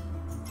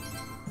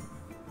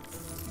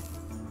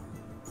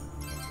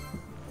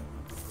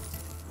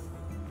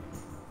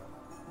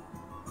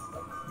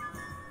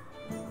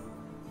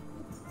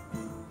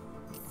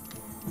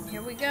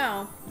 Here we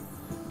go.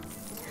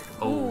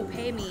 Oh. Ooh,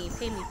 pay me,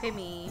 pay me, pay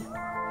me.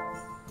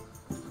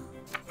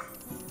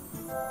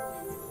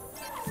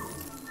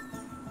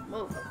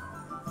 Whoa.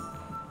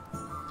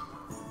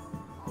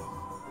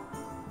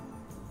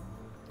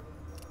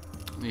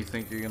 You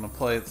think you're gonna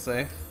play it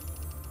safe?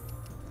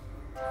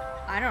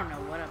 I don't know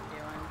what I'm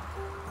doing.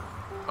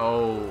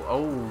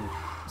 Oh.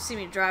 See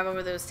me drive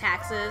over those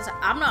taxes?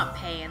 I'm not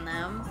paying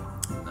them.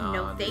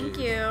 No, thank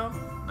dude. you.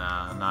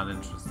 Nah, not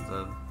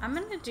interested. I'm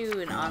gonna do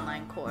an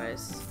online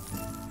course.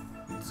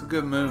 It's a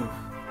good move.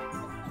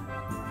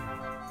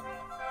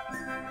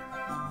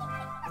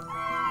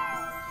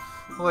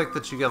 I like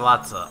that you get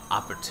lots of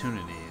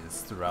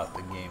opportunities throughout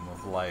the game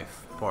of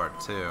life, part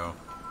 2.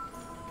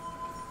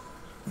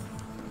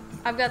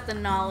 I've got the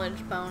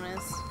knowledge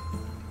bonus.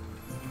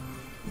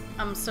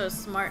 I'm so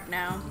smart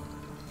now.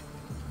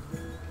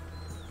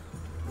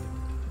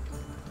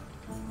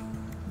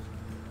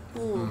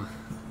 Ooh.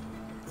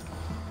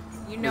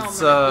 You know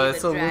It's I'm gonna be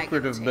it's the a dragon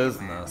lucrative tamer.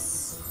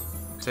 business.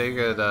 Take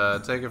it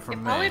from It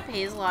me. probably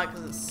pays a lot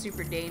because it's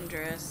super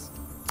dangerous.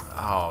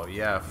 Oh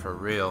yeah, for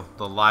real.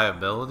 The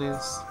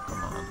liabilities?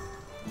 Come on.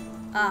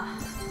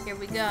 Ah, here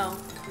we go.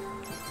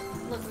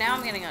 Look, now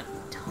I'm getting a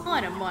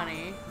ton of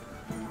money.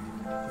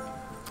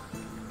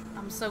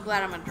 I'm so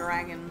glad I'm a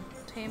dragon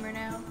tamer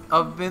now.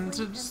 A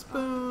vintage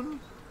spoon.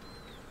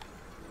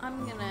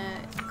 I'm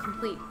gonna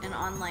complete an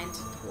online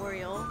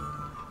tutorial.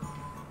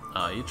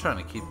 Oh, you're trying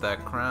to keep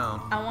that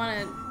crown. I want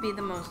to be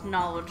the most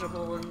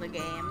knowledgeable in the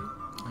game.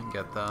 I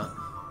get that.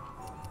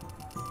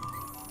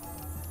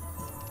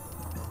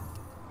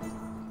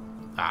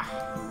 Ah.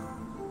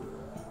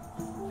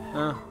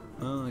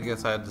 Well, I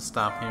guess I had to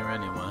stop here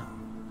anyway.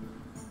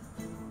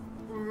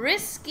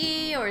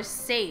 Risky or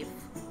safe?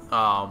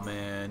 Oh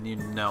man, you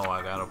know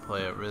I gotta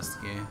play it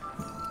risky.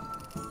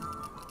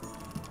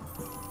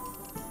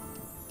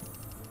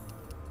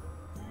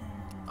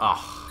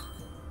 Oh.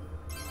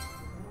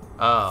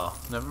 Oh,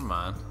 never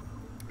mind.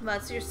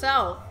 That's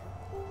yourself.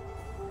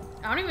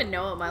 I don't even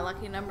know what my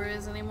lucky number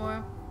is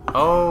anymore.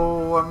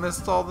 Oh, I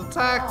missed all the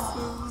taxes.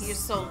 Oh, you're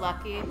so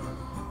lucky.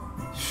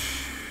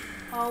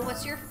 Oh,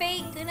 what's your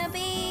fate gonna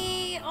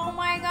be? Oh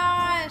my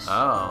gosh.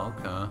 Oh,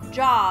 okay.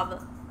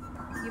 Job.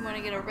 You want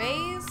to get a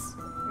raise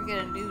or get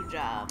a new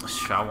job?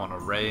 I want a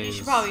raise. You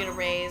should probably get a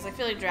raise. I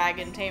feel like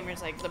Dragon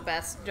Tamer's like the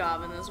best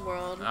job in this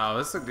world. Oh,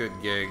 it's a good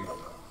gig.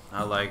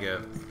 I like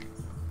it.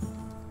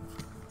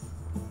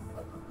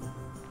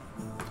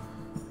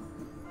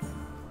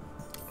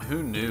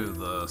 Who knew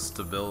the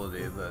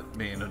stability that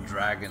being a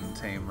dragon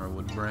tamer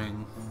would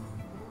bring?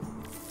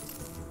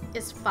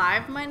 Is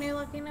 5 my new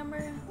lucky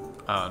number?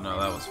 Oh, no,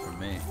 that was for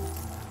me.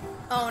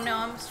 Oh no,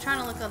 I'm just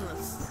trying to look on the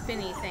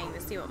spinny thing to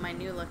see what my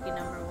new lucky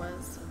number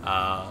was.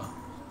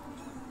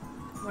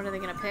 What are they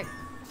gonna pick?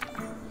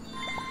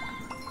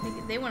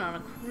 They went on a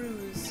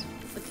cruise.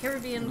 The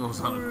Caribbean cruise.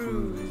 On a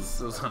cruise.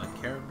 It was on a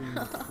Caribbean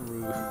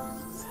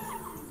cruise.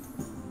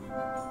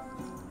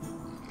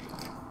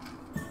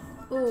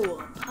 Ooh,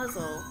 a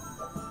puzzle.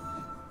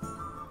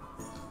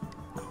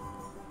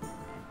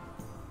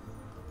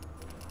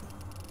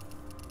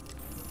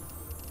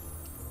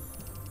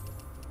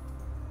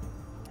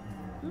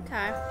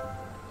 Okay.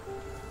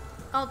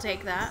 I'll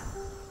take that.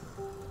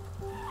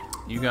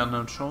 You got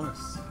no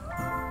choice.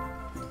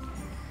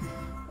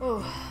 Ooh,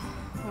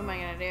 what am I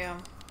gonna do?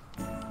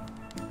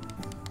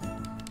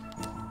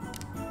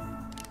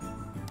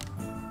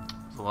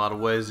 There's a lot of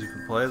ways you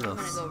can play this. I'm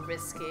gonna go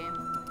risky.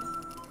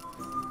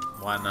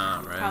 Why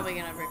not, right? Probably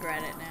gonna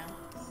regret it now.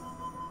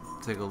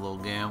 Take a little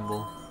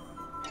gamble.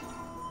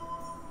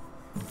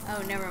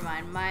 Oh, never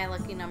mind. My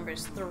lucky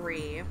number's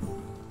 3.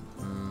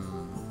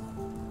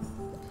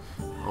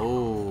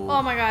 Oh.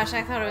 Oh my gosh,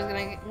 I thought I was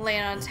gonna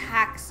land on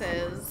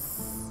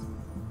taxes.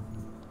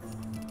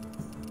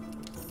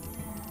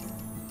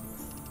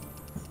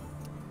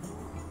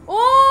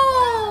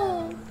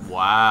 Oh!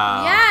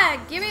 Wow. Yeah,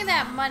 give me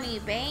that money,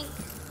 bank.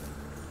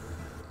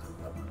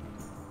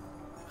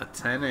 A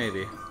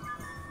 1080.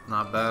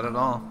 Not bad at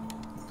all.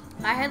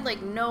 I had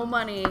like no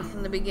money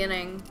in the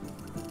beginning.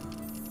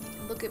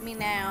 Look at me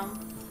now.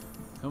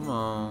 Come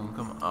on,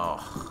 come on.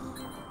 Oh.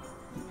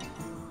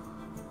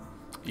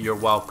 You're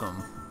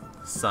welcome,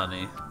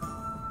 Sonny.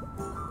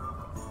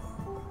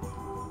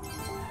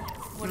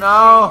 What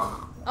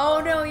No!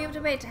 Oh no, you have to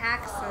pay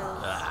taxes.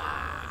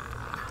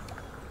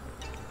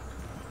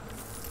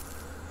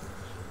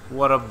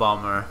 What a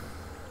bummer.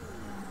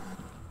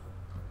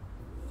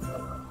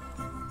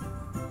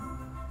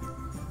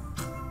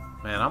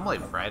 Man, I'm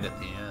like right at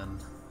the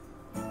end.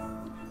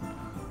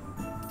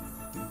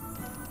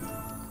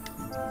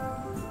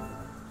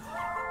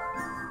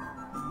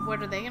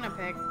 What are they gonna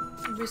pick?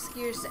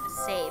 Risky or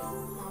safe?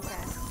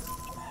 Okay.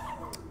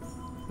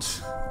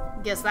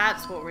 Guess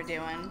that's what we're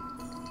doing.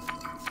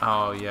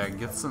 Oh yeah,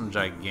 get some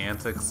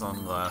gigantic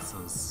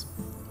sunglasses.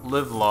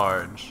 Live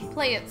large.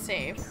 Play it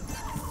safe.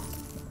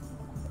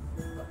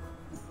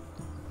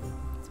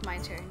 It's my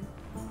turn.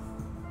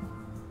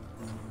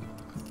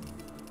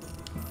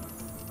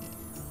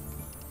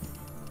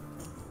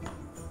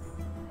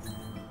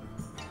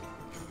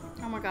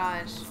 Oh my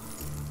gosh.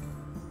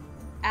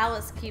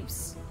 Alice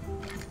keeps...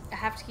 I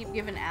have to keep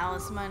giving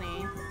Alice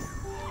money.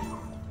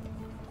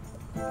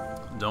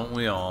 Don't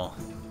we all?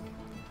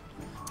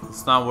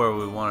 It's not where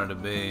we wanted to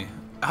be.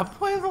 I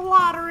play the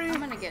lottery. I'm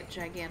gonna get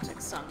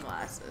gigantic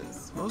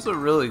sunglasses. Those are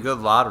really good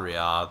lottery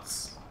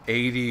odds.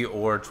 80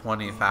 or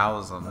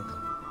 20,000.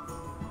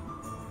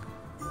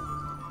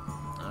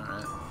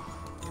 Alright.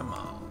 Come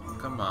on.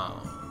 Come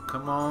on.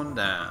 Come on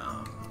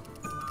down.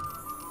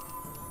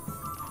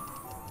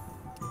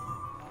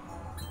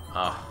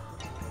 Ah.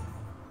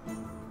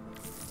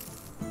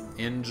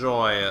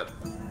 Enjoy it.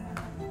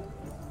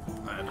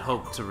 I'd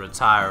hoped to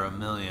retire a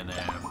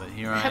millionaire, but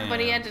here I am.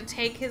 But he had to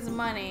take his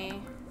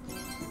money.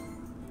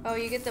 Oh,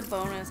 you get the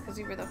bonus because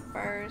you were the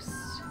first.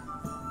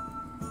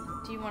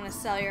 Do you want to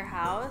sell your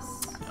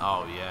house?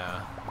 Oh,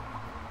 yeah.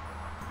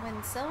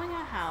 When selling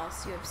a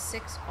house, you have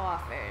 6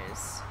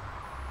 offers.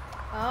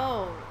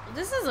 Oh,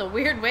 this is a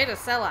weird way to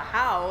sell a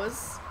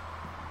house.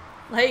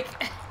 Like,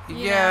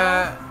 you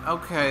know?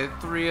 Okay,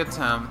 3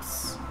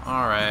 attempts.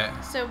 Alright.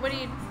 So what do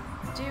you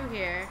do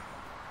here?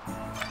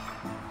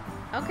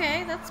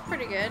 Okay, that's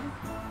pretty good.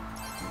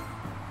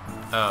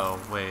 Oh,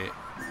 wait.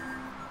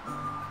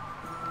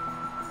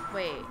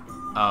 Wait,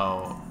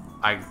 Oh,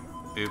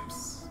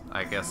 oops.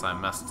 I guess I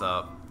messed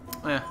up.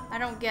 I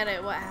don't get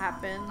it. What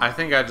happened? I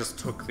think I just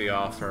took the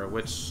offer,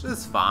 which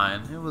is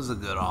fine. It was a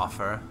good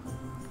offer.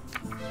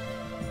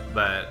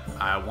 But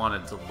I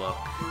wanted to look.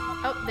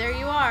 Oh, there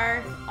you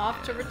are.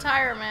 Off to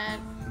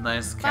retirement.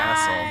 Nice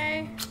castle.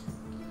 Bye.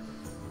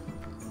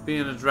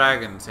 Being a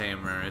dragon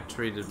tamer, it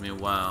treated me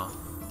well.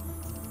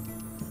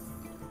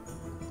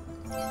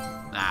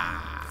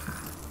 Ah,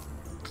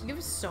 You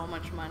have so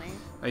much money.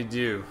 I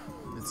do.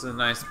 It's a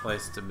nice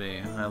place to be.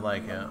 I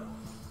like it.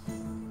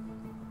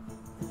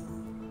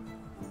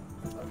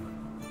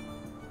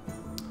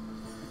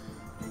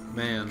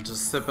 Man,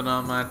 just sipping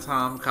on my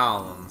Tom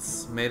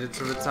Collins. Made it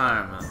to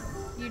retirement.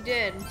 You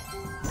did.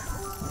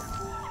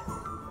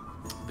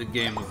 The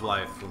game of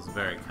life was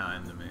very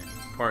kind to me.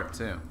 Part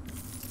 2.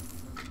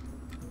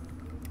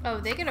 Oh,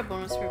 they get a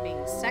bonus for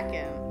being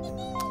second.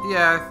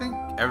 Yeah, I think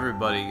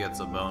everybody gets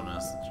a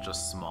bonus. It's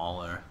just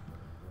smaller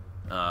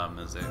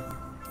as it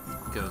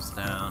goes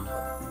down.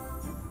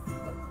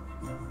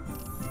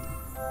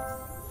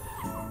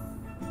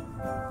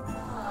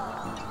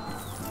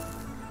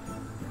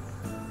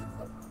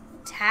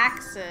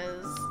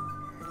 Taxes.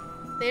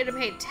 They had to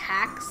pay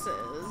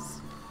taxes.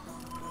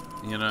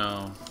 You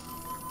know,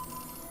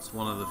 it's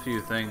one of the few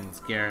things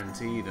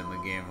guaranteed in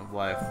the Game of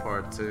Life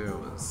Part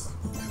 2 is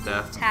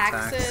death and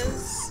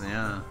taxes.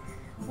 Yeah.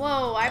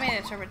 Whoa, I made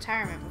it to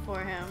retirement before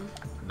him.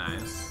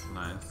 Nice,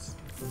 nice.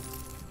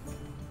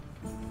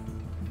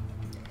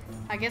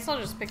 I guess I'll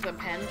just pick the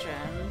pension.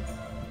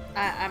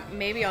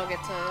 Maybe I'll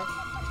get to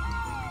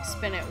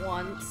spin it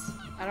once.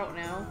 I don't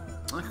know.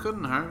 It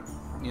couldn't hurt,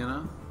 you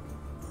know?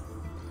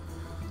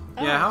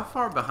 Oh. Yeah, how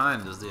far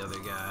behind is the other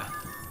guy?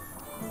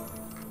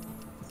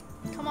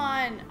 Come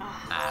on.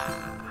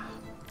 Ah.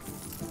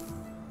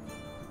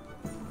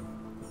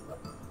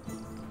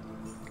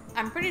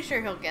 I'm pretty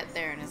sure he'll get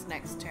there in his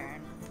next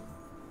turn.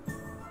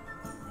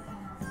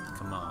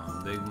 Come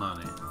on, big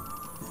money.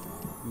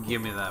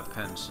 Give me that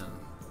pension.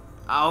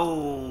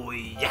 Oh,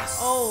 yes!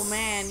 Oh,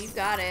 man, you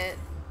got it.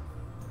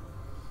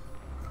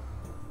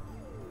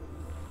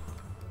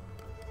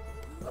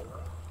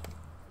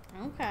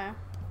 Okay.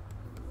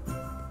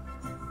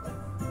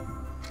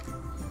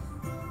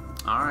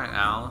 Alright,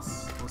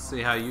 Alice. Let's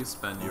see how you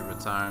spend your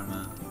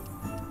retirement.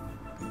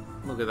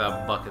 Look at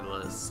that bucket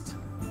list.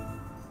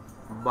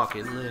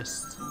 Bucket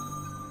list.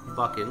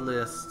 Bucket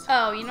list.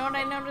 Oh, you know what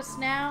I noticed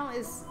now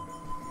is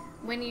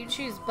when you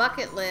choose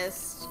bucket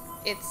list,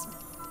 it's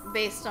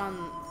based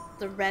on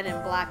the red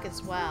and black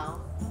as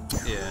well.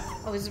 Yeah.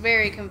 I was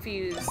very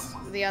confused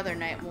the other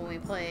night when we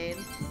played.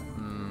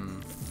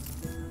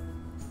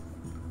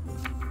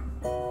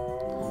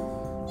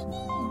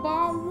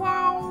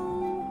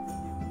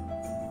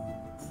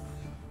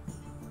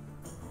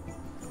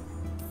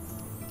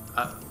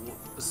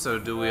 So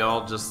do we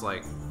all just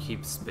like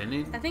keep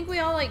spinning? I think we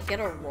all like get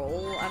a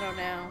roll. I don't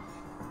know.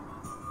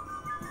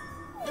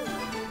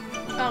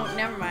 Oh,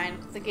 never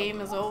mind. The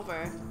game is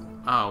over.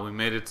 Oh, we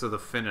made it to the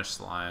finish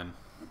line.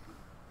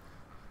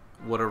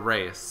 What a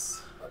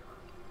race.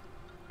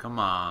 Come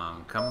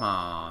on, come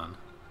on.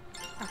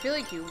 I feel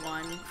like you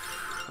won.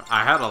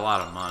 I had a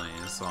lot of money,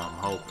 so I'm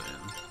hoping.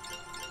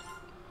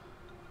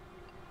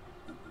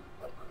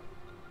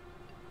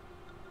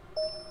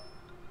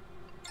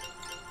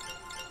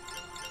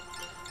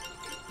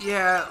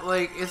 Yeah,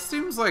 like, it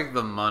seems like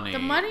the money... The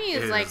money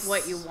is like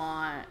what you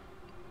want.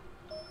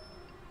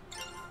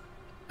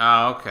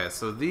 Oh, okay,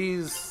 so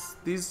these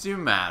do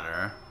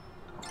matter.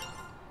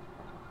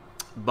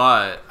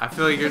 But I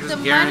feel like you're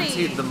just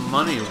guaranteed the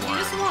money one. You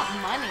just want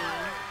money.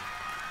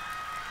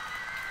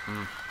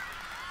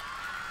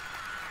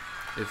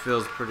 It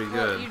feels pretty good.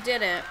 Well, you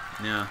did it.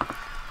 Yeah.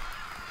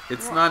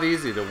 It's not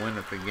easy to win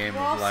at the Game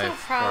of Life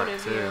so proud Part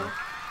of 2. you.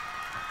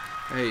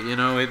 Hey, you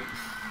know, it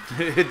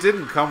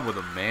didn't come with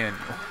a manual.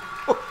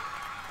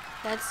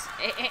 That's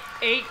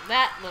ain't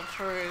that the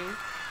truth?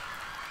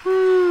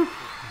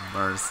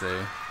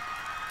 Mercy.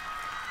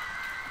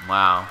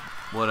 Wow,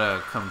 what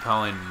a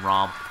compelling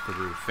romp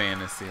through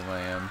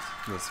Fantasyland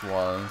this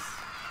was.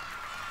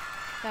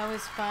 That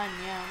was fun.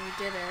 Yeah, we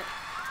did it.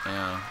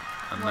 Yeah,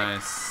 a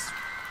nice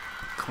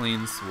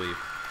clean sweep.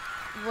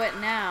 What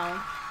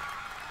now?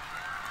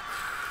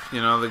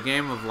 You know, the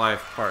Game of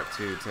Life Part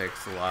 2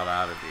 takes a lot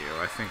out of you.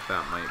 I think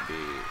that might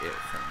be it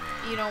for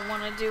me. You don't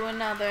want to do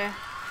another.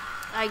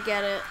 I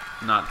get it.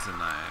 Not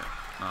tonight.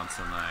 Not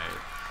tonight.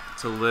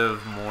 To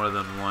live more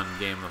than one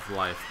Game of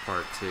Life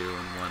Part 2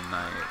 in one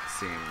night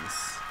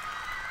seems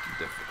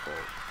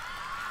difficult.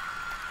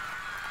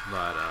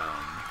 But,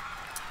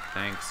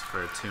 thanks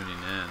for tuning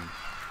in.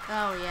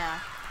 Oh, yeah.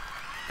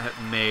 It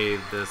made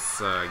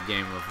this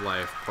Game of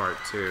Life Part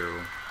 2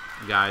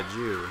 guide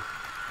you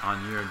on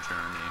your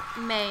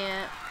journey. May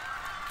it.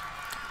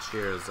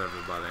 Cheers,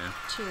 everybody.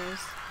 Cheers.